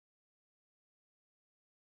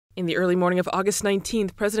In the early morning of August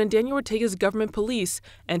 19th, President Daniel Ortega's government police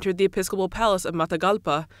entered the Episcopal Palace of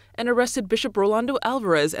Matagalpa and arrested Bishop Rolando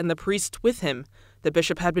Álvarez and the priests with him. The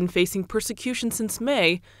bishop had been facing persecution since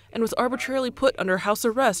May and was arbitrarily put under house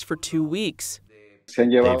arrest for 2 weeks.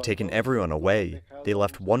 They've taken everyone away. They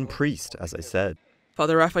left one priest, as I said.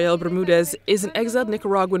 Father Rafael Bermudez is an exiled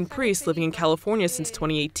Nicaraguan priest living in California since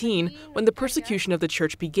 2018 when the persecution of the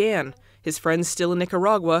church began. His friends still in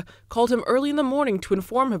Nicaragua called him early in the morning to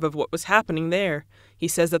inform him of what was happening there. He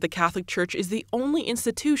says that the Catholic Church is the only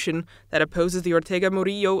institution that opposes the Ortega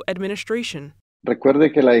Murillo administration.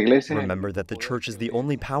 Remember that the church is the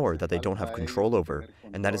only power that they don't have control over,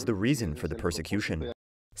 and that is the reason for the persecution.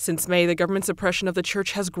 Since May, the government's oppression of the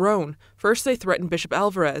church has grown. First, they threatened Bishop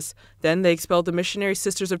Álvarez. Then, they expelled the Missionary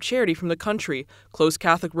Sisters of Charity from the country, closed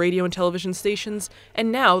Catholic radio and television stations, and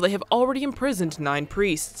now they have already imprisoned 9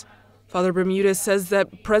 priests. Father Bermudez says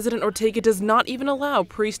that President Ortega does not even allow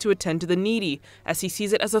priests to attend to the needy, as he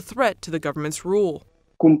sees it as a threat to the government's rule.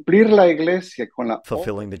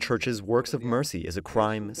 Fulfilling the church's works of mercy is a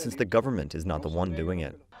crime since the government is not the one doing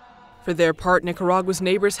it. For their part, Nicaragua's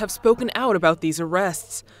neighbors have spoken out about these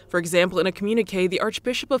arrests. For example, in a communique, the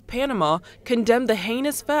Archbishop of Panama condemned the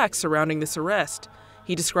heinous facts surrounding this arrest.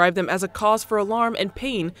 He described them as a cause for alarm and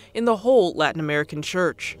pain in the whole Latin American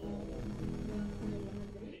church.